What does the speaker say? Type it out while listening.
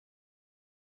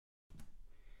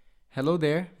Hello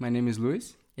there, my name is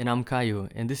Luis. And I'm Caio,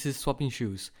 and this is Swapping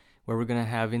Shoes, where we're going to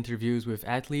have interviews with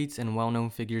athletes and well-known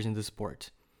figures in the sport.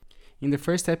 In the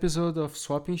first episode of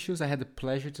Swapping Shoes, I had the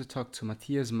pleasure to talk to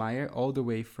Matthias Mayer all the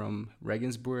way from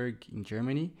Regensburg in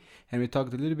Germany. And we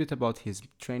talked a little bit about his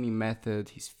training method,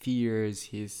 his fears,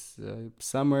 his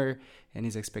summer, and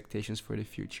his expectations for the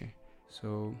future.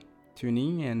 So tune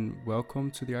in and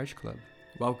welcome to the Arch Club.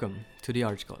 Welcome to the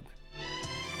Arch Club.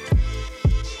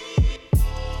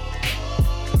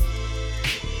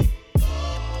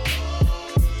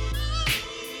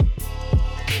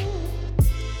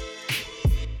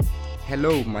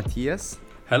 Hello, Matthias.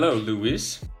 Hello,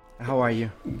 Luis. How are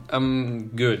you? I'm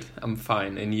good. I'm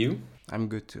fine. And you? I'm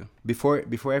good too.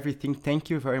 Before everything, thank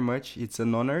you very much. It's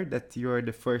an honor that you are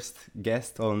the first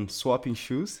guest on Swapping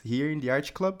Shoes here in the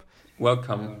Arch Club.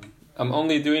 Welcome. I'm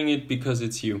only doing it because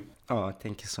it's you. Oh,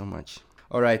 thank you so much.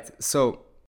 All right, so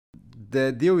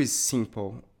the deal is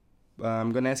simple.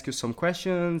 I'm going to ask you some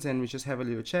questions and we just have a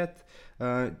little chat.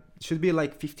 Should be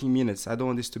like 15 minutes. I don't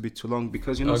want this to be too long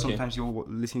because, sometimes you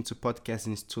listen to podcasts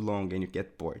and it's too long and you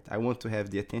get bored. I want to have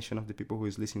the attention of the people who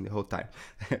is listening the whole time.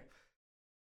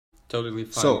 Totally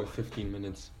fine with 15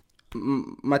 minutes.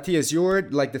 Matthias, you're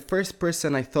like the first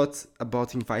person I thought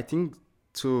about inviting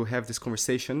to have this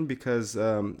conversation because,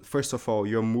 first of all,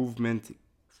 your movement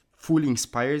fully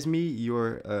inspires me.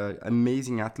 You're an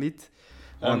amazing athlete.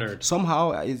 Honored.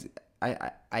 Somehow,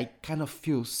 I kind of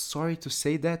feel sorry to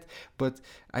say that, but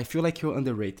I feel like you're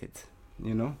underrated,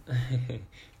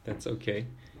 That's okay.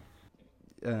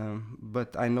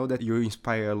 But I know that you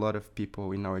inspire a lot of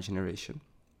people in our generation.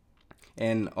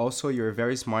 And also, you're a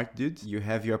very smart dude. You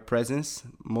have your presence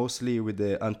mostly with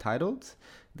the Untitled.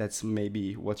 That's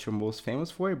maybe what you're most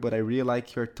famous for, but I really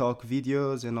like your talk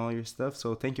videos and all your stuff.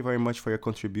 So thank you very much for your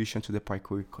contribution to the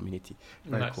parkour community.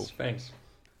 Very nice, cool. Thanks.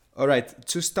 All right,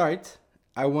 to start,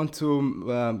 I want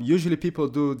to, usually people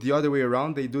do the other way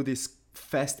around. They do these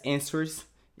fast answers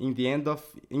in the end of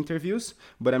interviews,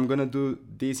 but I'm going to do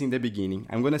this in the beginning.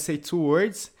 I'm going to say 2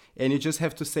 words and you just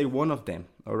have to say one of them,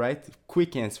 all right?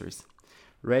 Quick answers.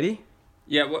 Ready?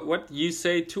 Yeah, what you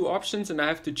say 2 options and I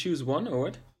have to choose one or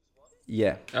what?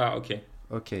 Yeah. Ah, okay.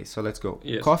 Okay, so let's go.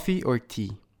 Yes. Coffee or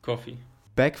tea? Coffee.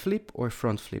 Backflip or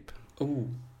front flip? Oh,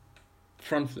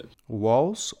 front flip.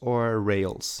 Walls or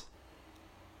rails?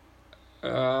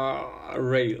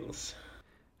 Rails.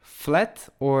 Flat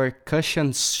or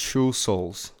cushion shoe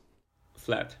soles?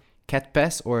 Flat. Cat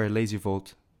pass or lazy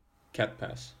volt? Cat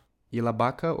pass.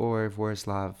 Ilabaka or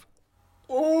Vorslav?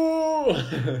 Oh!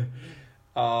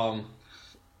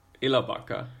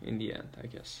 Ilabaka in the end, I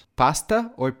guess.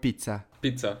 Pasta or pizza?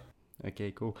 Pizza.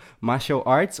 Okay, cool. Martial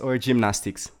arts or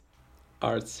gymnastics?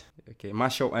 Arts. Okay,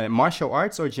 martial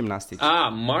arts or gymnastics?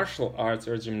 Martial arts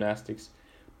or gymnastics.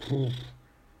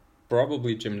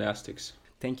 Probably gymnastics.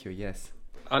 Thank you, yes.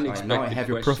 Unexpected now I have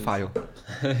your profile.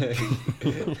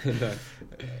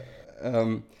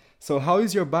 So how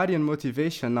is your body and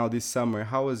motivation now this summer?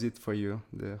 How was it for you,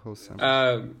 the whole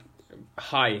summer?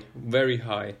 High, very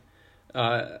high.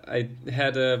 I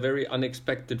had a very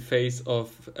unexpected phase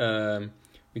of...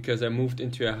 because I moved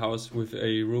into a house with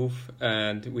a roof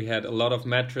and we had a lot of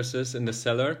mattresses in the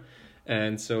cellar.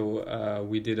 And so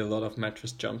we did a lot of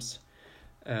mattress jumps.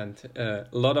 And a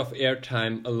lot of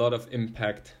airtime, a lot of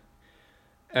impact,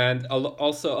 and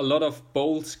also a lot of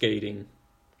bowl skating.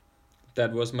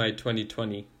 That was my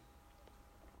 2020.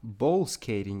 Bowl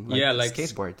skating? Like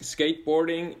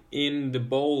skateboarding in the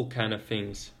bowl kind of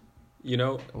things.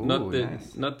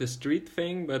 Nice. Not the street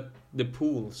thing, but the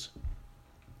pools.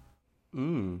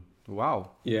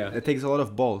 Wow. Yeah. It takes a lot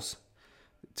of balls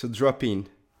to drop in.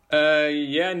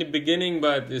 In the beginning,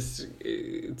 but it's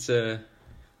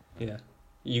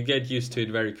you get used to it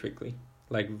very quickly.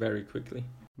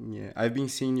 Yeah, I've been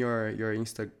seeing your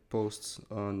Insta posts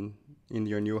in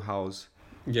your new house.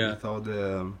 Yeah.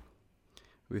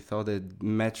 With all the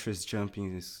mattress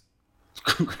jumping is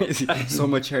crazy. So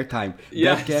much airtime.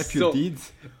 Yeah, that gap you did.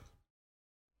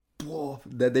 Whoa,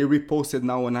 that they reposted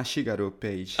now on Ashigaru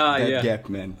page. Gap,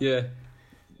 man. Yeah.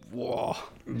 Whoa.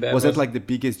 Was it like the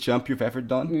biggest jump you've ever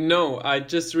done? No, I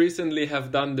just recently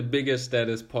have done the biggest that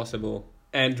is possible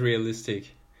and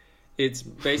realistic. It's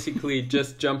basically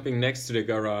just jumping next to the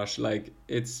garage. Like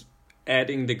it's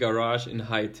adding the garage in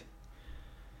height.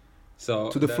 So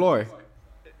to the floor?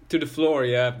 To the floor,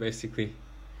 yeah, basically.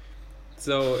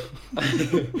 So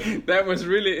that was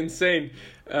really insane.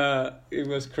 It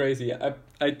was crazy.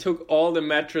 I took all the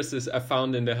mattresses I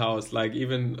found in the house, like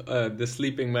even the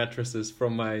sleeping mattresses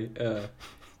from my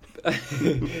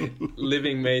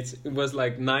living mates. It was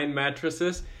like 9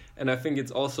 mattresses, and I think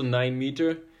it's also 9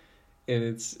 meter, and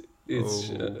it's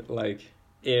like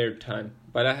airtime,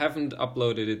 but I haven't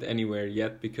uploaded it anywhere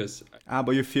yet because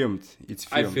But you filmed. It's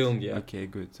filmed. I filmed, yeah. Okay,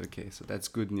 good. Okay, so that's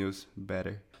good news.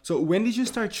 Better. So when did you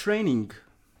start training?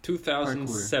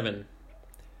 2007. Parkour?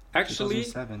 Actually,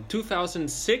 2007.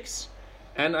 2006,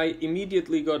 and I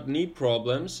immediately got knee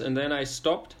problems, and then I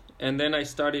stopped, and then I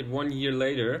started 1 year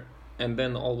later, and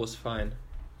then all was fine.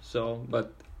 So,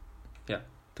 but yeah,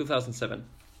 2007.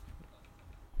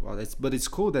 Well, but it's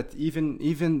cool that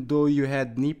even though you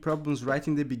had knee problems right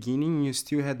in the beginning, you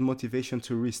still had motivation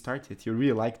to restart it. You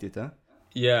really liked it, huh?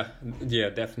 Yeah,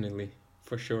 definitely,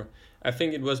 for sure. I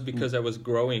think it was because I was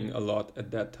growing a lot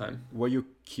at that time. Were you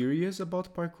curious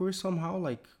about parkour somehow?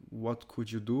 Like, what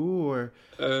could you do, or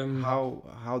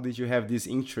how did you have this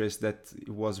interest that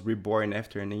was reborn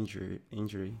after an injury?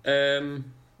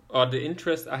 The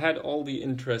interest, I had all the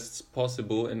interests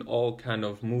possible in all kind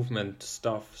of movement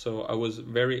stuff. So I was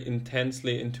very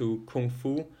intensely into Kung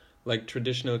Fu, like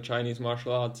traditional Chinese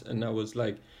martial arts, and I was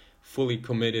like fully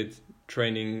committed,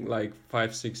 training like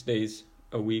 5-6 days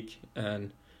a week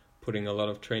and putting a lot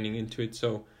of training into it.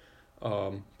 So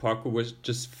parkour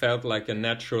just felt like a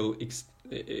natural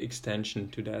extension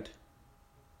to that.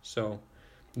 So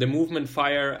the movement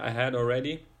fire I had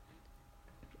already,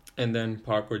 and then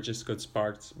parkour just got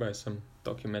sparked by some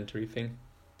documentary thing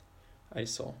I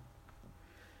saw.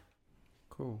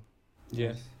 Cool.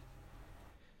 Yeah.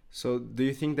 So do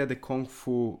you think that the Kung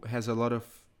Fu has a lot of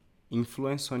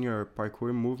influence on your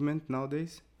parkour movement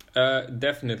nowadays?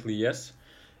 Definitely, yes.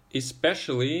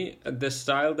 Especially the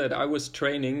style that I was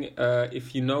training.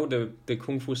 If you know the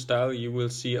Kung Fu style, you will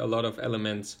see a lot of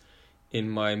elements in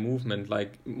my movement,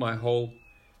 like my whole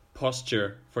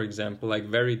posture, for example, like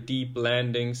very deep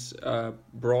landings,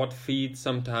 broad feet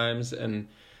sometimes, and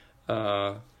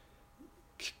kind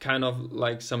of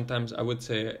like sometimes I would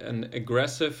say an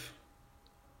aggressive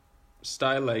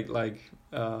style,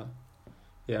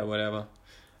 whatever.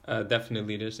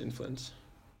 Definitely there's influence.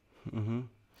 Mm-hmm.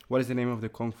 What is the name of the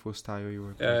Kung Fu style you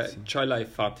were practicing? Chai Lai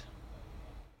Fat.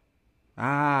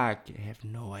 I have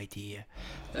no idea.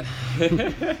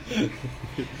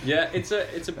 Yeah, it's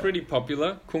a pretty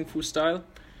popular Kung Fu style.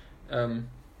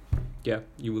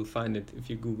 You will find it if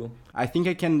you Google. I think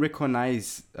I can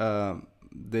recognize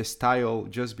the style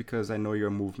just because I know your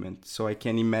movement, so I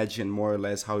can imagine more or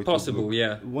less how it possible. would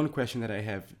look. Yeah. One question that I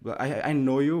have, I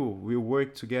know you. We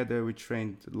worked together. We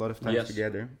trained a lot of times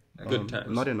together. Good times.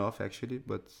 Not enough actually,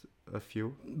 but a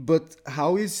few. But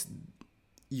how is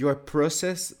your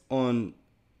process on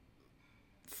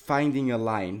finding a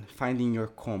line, finding your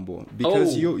combo?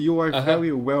 Because you are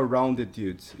very well-rounded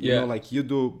dude. You know, like you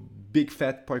do big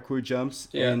fat parkour jumps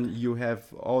and you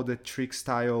have all the trick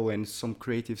style and some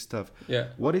creative stuff. Yeah.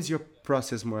 What is your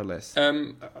process more or less?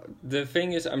 The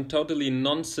thing is, I'm totally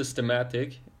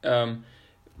non-systematic. I'm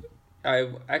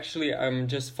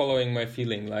just following my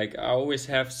feeling. Like I always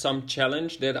have some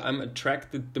challenge that I'm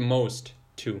attracted the most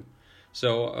to.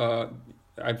 So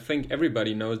I think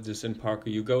everybody knows this in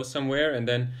parkour. You go somewhere and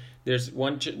then there's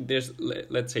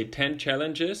let's say 10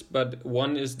 challenges, but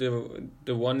one is the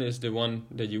one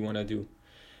that you want to do.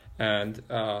 And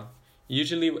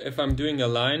usually if I'm doing a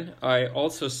line, I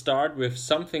also start with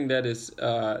something that is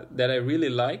that I really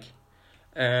like.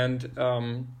 And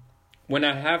when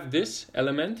I have this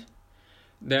element,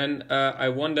 then I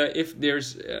wonder if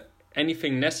there's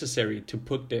anything necessary to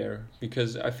put there,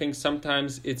 because I think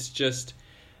sometimes it's just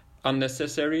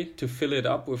unnecessary to fill it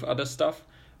up with other stuff,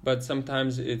 but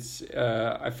sometimes it's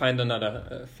I find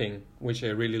another thing which I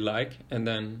really like, and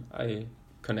then I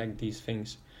connect these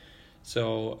things.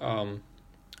 So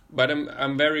but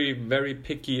I'm very, very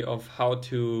picky of how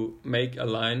to make a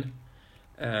line,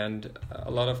 and a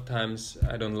lot of times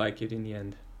I don't like it in the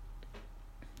end.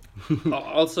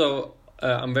 Also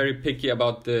I'm very picky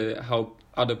about how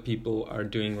other people are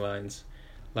doing lines.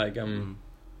 Like I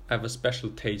have a special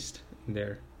taste in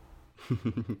there.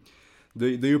 Do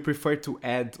you prefer to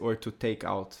add or to take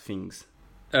out things?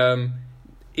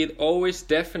 It always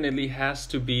definitely has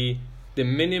to be the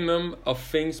minimum of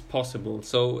things possible.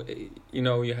 So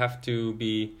you have to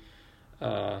be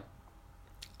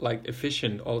like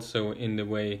efficient also in the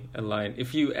way a line.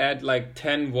 If you add like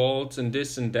 10 walls and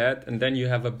this and that, and then you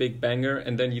have a big banger,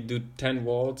 and then you do 10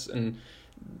 walls and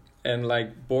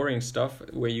like boring stuff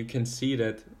where you can see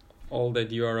that all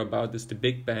that you are about is the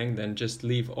big bang, then just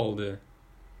leave all the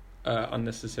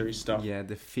unnecessary stuff. Yeah,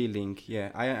 the feeling.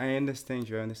 Yeah, I understand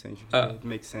you. It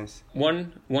makes sense.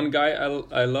 One guy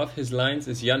I love his lines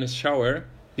is Janis Schauer,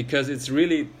 because it's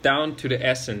really down to the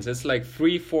essence. It's like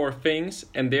 3-4 things,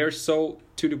 and they're so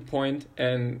to the point,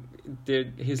 and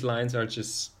his lines are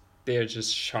just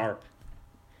sharp.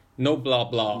 No blah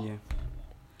blah. Yeah.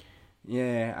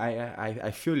 Yeah,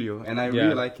 I feel you, and I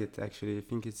really like it actually. I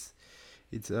think it's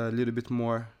a little bit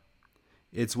more.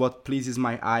 It's what pleases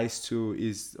my eyes to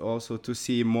is also to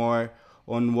see more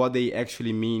on what they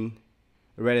actually mean,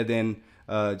 rather than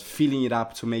filling it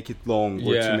up to make it long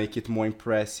or to make it more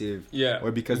impressive.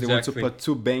 Or because they want to put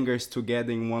two bangers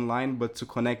together in one line, but to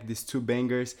connect these two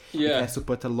bangers, it has to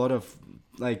put a lot of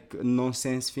like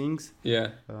nonsense things.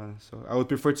 So I would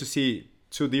prefer to see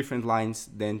two different lines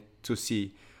than to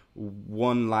see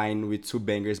one line with two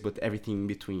bangers, but everything in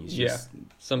between is just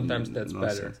sometimes that's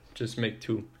nonsense. Better. Just make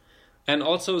two. And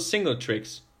also single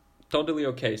tricks, totally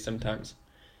okay sometimes.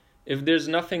 If there's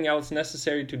nothing else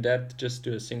necessary to that, just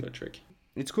do a single trick.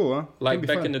 It's cool, huh? Like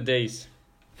back in the days.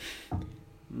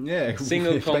 Yeah,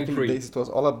 single concrete. Back in the days, it was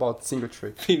all about single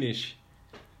trick. Finish.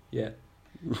 Yeah.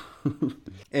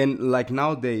 And like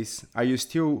nowadays, are you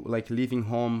still like leaving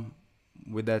home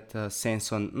with that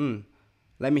sense on,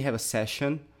 let me have a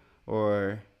session,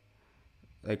 or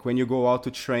like when you go out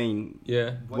to train,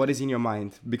 what is in your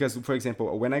mind? Because for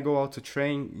example, when I go out to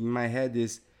train, in my head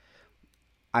is,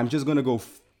 I'm just gonna go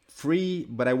free,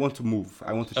 but I want to move.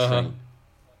 I want to train,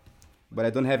 but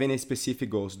I don't have any specific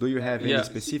goals. Do you have any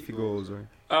specific goals or?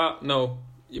 No,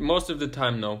 most of the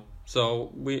time no.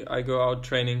 So I go out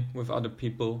training with other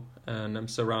people, and I'm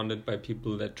surrounded by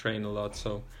people that train a lot.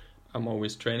 So I'm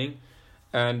always training.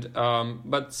 And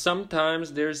but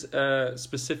sometimes there's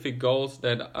specific goals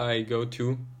that I go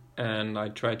to, and I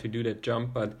try to do that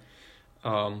jump, but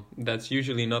that's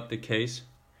usually not the case.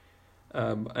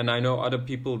 And I know other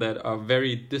people that are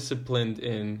very disciplined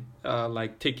in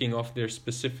like ticking off their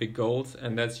specific goals,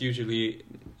 and that's usually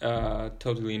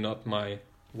totally not my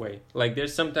way. Like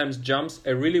there's sometimes jumps I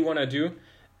really want to do,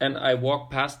 and I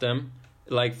walk past them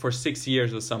like for 6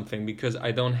 years or something because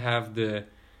I don't have the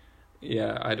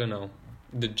I don't know,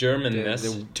 the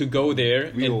Germanness to go there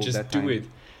and just do it.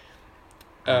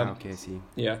 Okay, I see.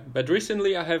 Yeah, but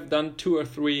recently I have done 2 or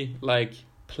 3 like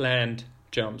planned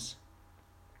jumps.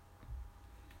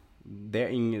 They're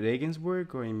in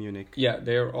Regensburg or in Munich? Yeah,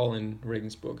 they're all in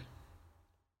Regensburg.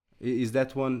 Is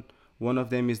that one of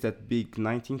them is that big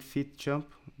 19 feet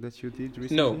jump that you did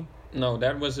recently? No,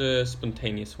 that was a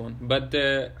spontaneous one. But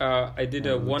I did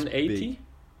a 180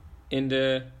 in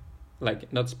the,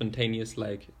 like, not spontaneous,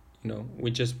 like, you know,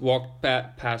 we just walked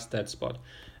past that spot.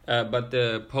 But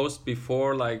the post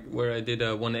before, like, where I did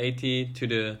a 180 to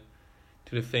the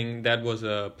thing, that was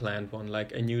a planned one.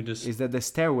 Like, I knew this. Is that the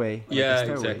stairway? Yeah,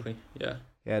 exactly. Yeah.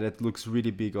 Yeah, that looks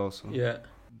really big also. Yeah.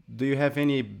 Do you have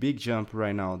any big jump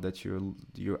right now that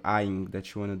you're eyeing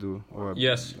that you want to do, or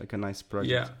like a nice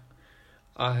project? Yeah,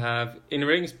 I have. In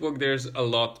Regensburg, there's a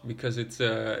lot because it's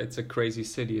a crazy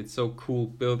city. It's so cool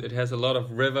built. It has a lot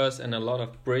of rivers and a lot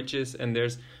of bridges, and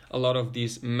there's a lot of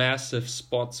these massive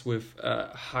spots with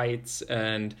heights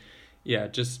and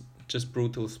just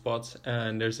brutal spots.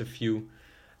 And there's a few,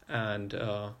 and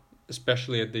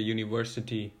especially at the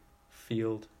university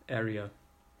field area.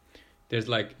 There's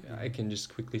like, I can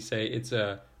just quickly say, it's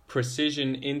a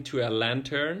precision into a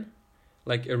lantern,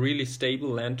 like a really stable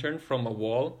lantern from a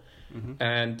wall. Mm-hmm.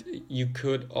 And you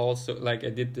could also, like I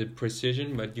did the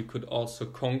precision, but you could also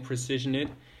Kong precision it.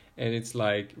 And it's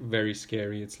like very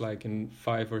scary. It's like in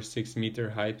 5 or 6 meter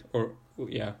height, or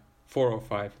 4 or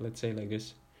 5, let's say like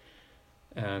this.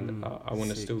 And I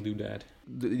want to still do that.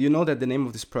 You know that the name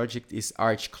of this project is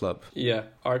Arch Club? Yeah,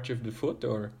 Arch of the Foot,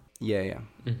 or... Yeah.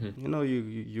 Mm-hmm. You know,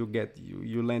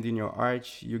 you land in your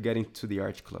arch, you get into the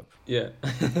Arch Club. Yeah.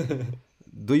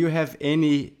 Do you have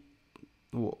any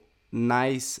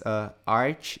nice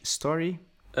arch story?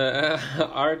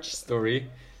 Arch story?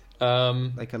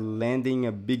 Like a landing,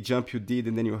 a big jump you did,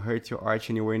 and then you hurt your arch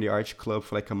and you were in the Arch Club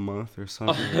for like a month or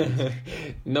something.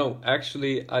 No,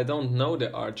 actually, I don't know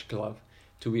the Arch Club,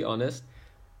 to be honest.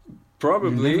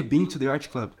 Probably. You've never been to the Arch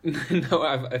Club? No,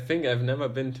 I think I've never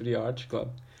been to the Arch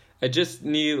Club. I just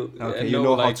knew... Okay, you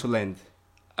know how to land.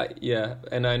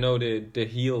 And I know the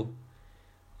heel,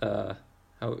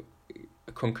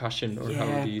 concussion, or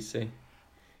how do you say?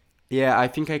 Yeah, I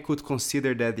think I could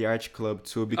consider that the Arch Club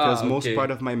too, because most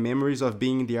part of my memories of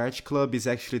being in the Arch Club is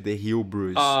actually the heel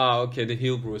bruise. Okay, the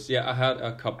heel bruise. Yeah, I had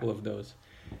a couple of those.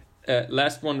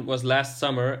 Last one was last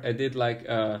summer. I did like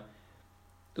a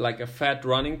fat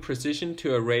running precision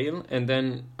to a rail, and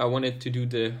then I wanted to do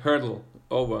the hurdle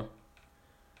over.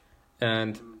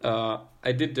 And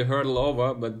I did the hurdle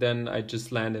over, but then I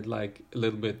just landed like a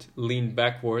little bit, leaned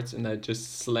backwards, and I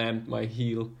just slammed my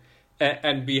heel.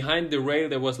 And behind the rail,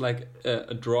 there was like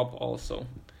a drop also.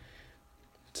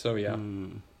 So yeah,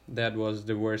 that was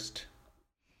the worst.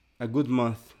 a good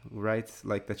month, right?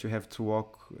 Like that you have to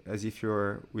walk as if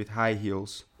you're with high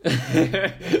heels.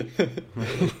 Yeah,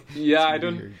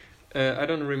 Weird. I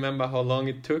don't remember how long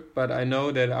it took, but I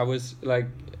know that I was like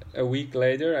a week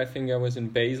later. I think I was in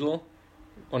Basel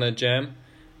on a jam,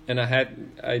 and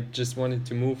I just wanted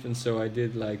to move, and so I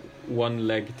did like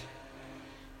one-legged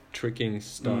tricking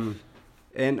stuff.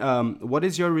 And what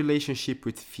is your relationship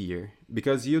with fear?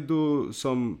 Because you do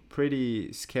some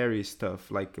pretty scary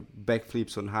stuff, like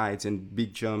backflips on heights and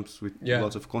big jumps with Yeah.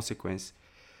 lots of consequence.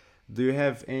 Do you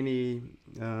have any?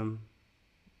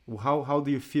 How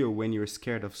do you feel when you're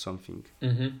scared of something?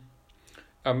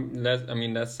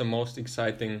 That's the most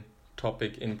exciting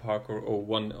topic in parkour, or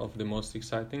one of the most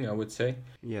exciting, I would say.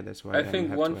 Yeah, that's why I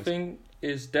think one thing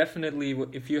is definitely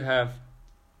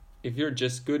if you're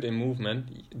just good in movement,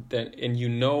 then and you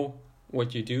know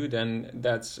what you do, then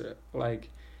that's like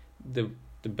the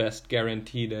best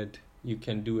guarantee that you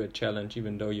can do a challenge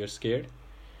even though you're scared.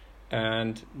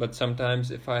 But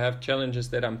sometimes if I have challenges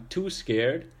that I'm too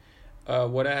scared,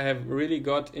 what I have really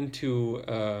got into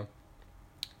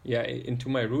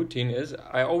my routine is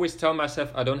I always tell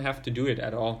myself I don't have to do it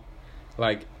at all.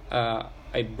 Like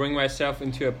I bring myself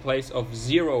into a place of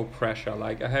zero pressure.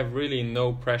 Like I have really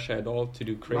no pressure at all to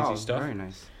do crazy stuff. Very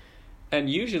nice. And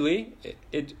usually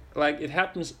it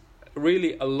happens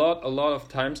really a lot of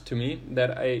times to me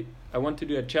that I want to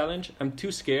do a challenge, I'm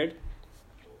too scared,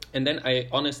 and then I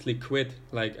honestly quit.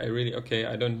 Like I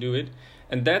don't do it.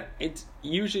 And that it's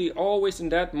usually always in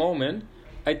that moment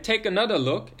I take another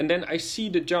look and then I see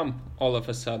the jump all of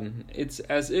a sudden. It's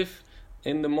as if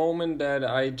in the moment that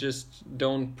I just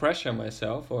don't pressure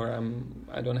myself, or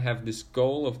I don't have this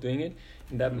goal of doing it,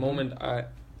 in that moment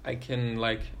I can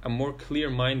I'm more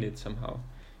clear-minded somehow.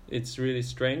 It's really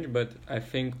strange, but I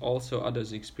think also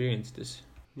others experience this.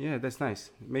 Yeah, that's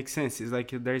nice. Makes sense. It's like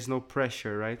there is no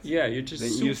pressure, right? Yeah, you're just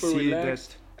Then super you see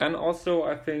relaxed. And also,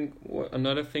 I think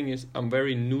another thing is I'm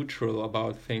very neutral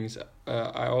about things.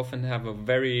 I often have a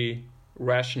very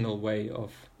rational way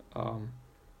of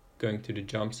going to the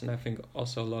jumps, and I think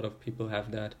also a lot of people have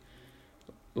that.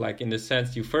 Like in the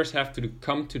sense, you first have to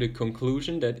come to the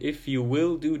conclusion that if you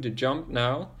will do the jump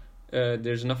now,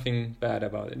 there's nothing bad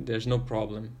about it. There's no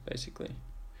problem, basically.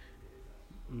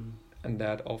 And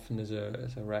that often is a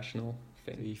rational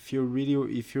thing. If you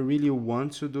really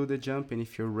want to do the jump and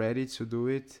if you're ready to do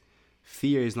it,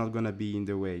 fear is not gonna be in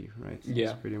the way, right?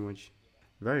 Yeah. It's pretty much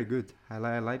very good. I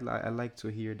like to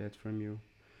hear that from you.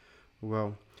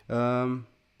 Well,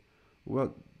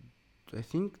 I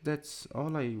think that's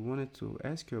all I wanted to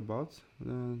ask you about.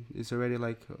 It's already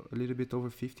like a little bit over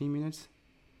 15 minutes.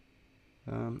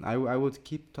 I would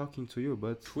keep talking to you,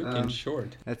 but Quick and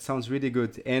short. that sounds really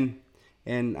good.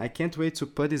 And I can't wait to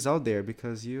put this out there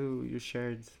because you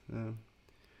shared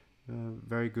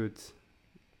very good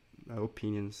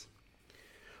opinions.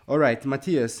 All right,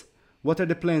 Matthias, what are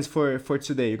the plans for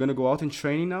today? You're gonna go out and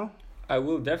training now? I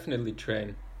will definitely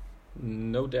train,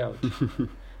 no doubt.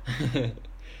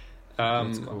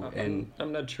 That's cool.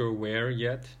 I'm not sure where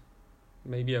yet.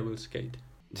 Maybe I will skate.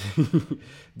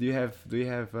 Do you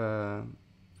have a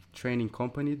training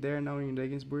company there now in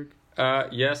Regensburg?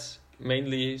 Yes,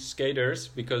 mainly skaters,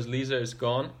 because Lisa is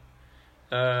gone,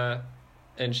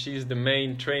 and she's the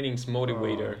main trainings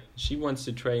motivator. She wants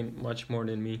to train much more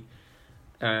than me,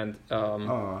 and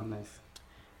nice.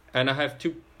 And I have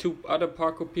two other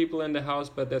parkour people in the house,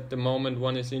 but at the moment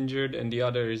one is injured and the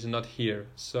other is not here.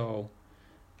 So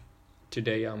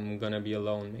today I'm gonna be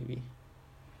alone, maybe.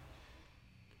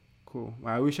 Cool.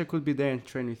 I wish I could be there and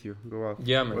train with you. Go out.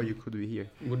 Yeah, man. Or you could be here.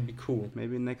 Would be cool.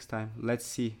 Maybe next time. Let's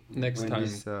see. Next time.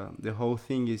 This, the whole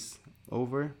thing is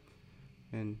over,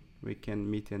 and we can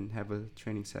meet and have a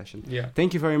training session. Yeah.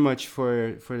 Thank you very much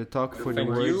for the talk, for the Thank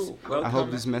words. you. Welcome. I hope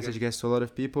this message gets to a lot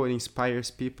of people, it inspires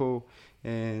people,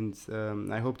 and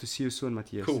I hope to see you soon,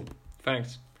 Matthias. Cool.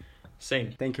 Thanks.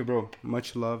 Same. Thank you, bro.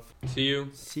 Much love. See you.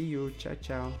 See you. Ciao,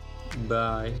 ciao.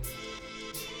 Bye.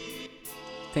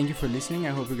 Thank you for listening. I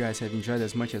hope you guys have enjoyed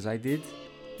as much as I did.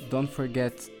 Don't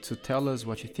forget to tell us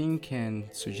what you think and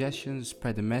suggestions,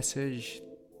 spread the message,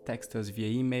 text us via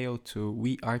email to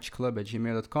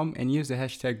wearchclub@gmail.com and use the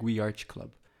hashtag wearchclub.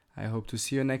 I hope to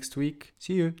see you next week.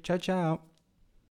 See you. Ciao, ciao.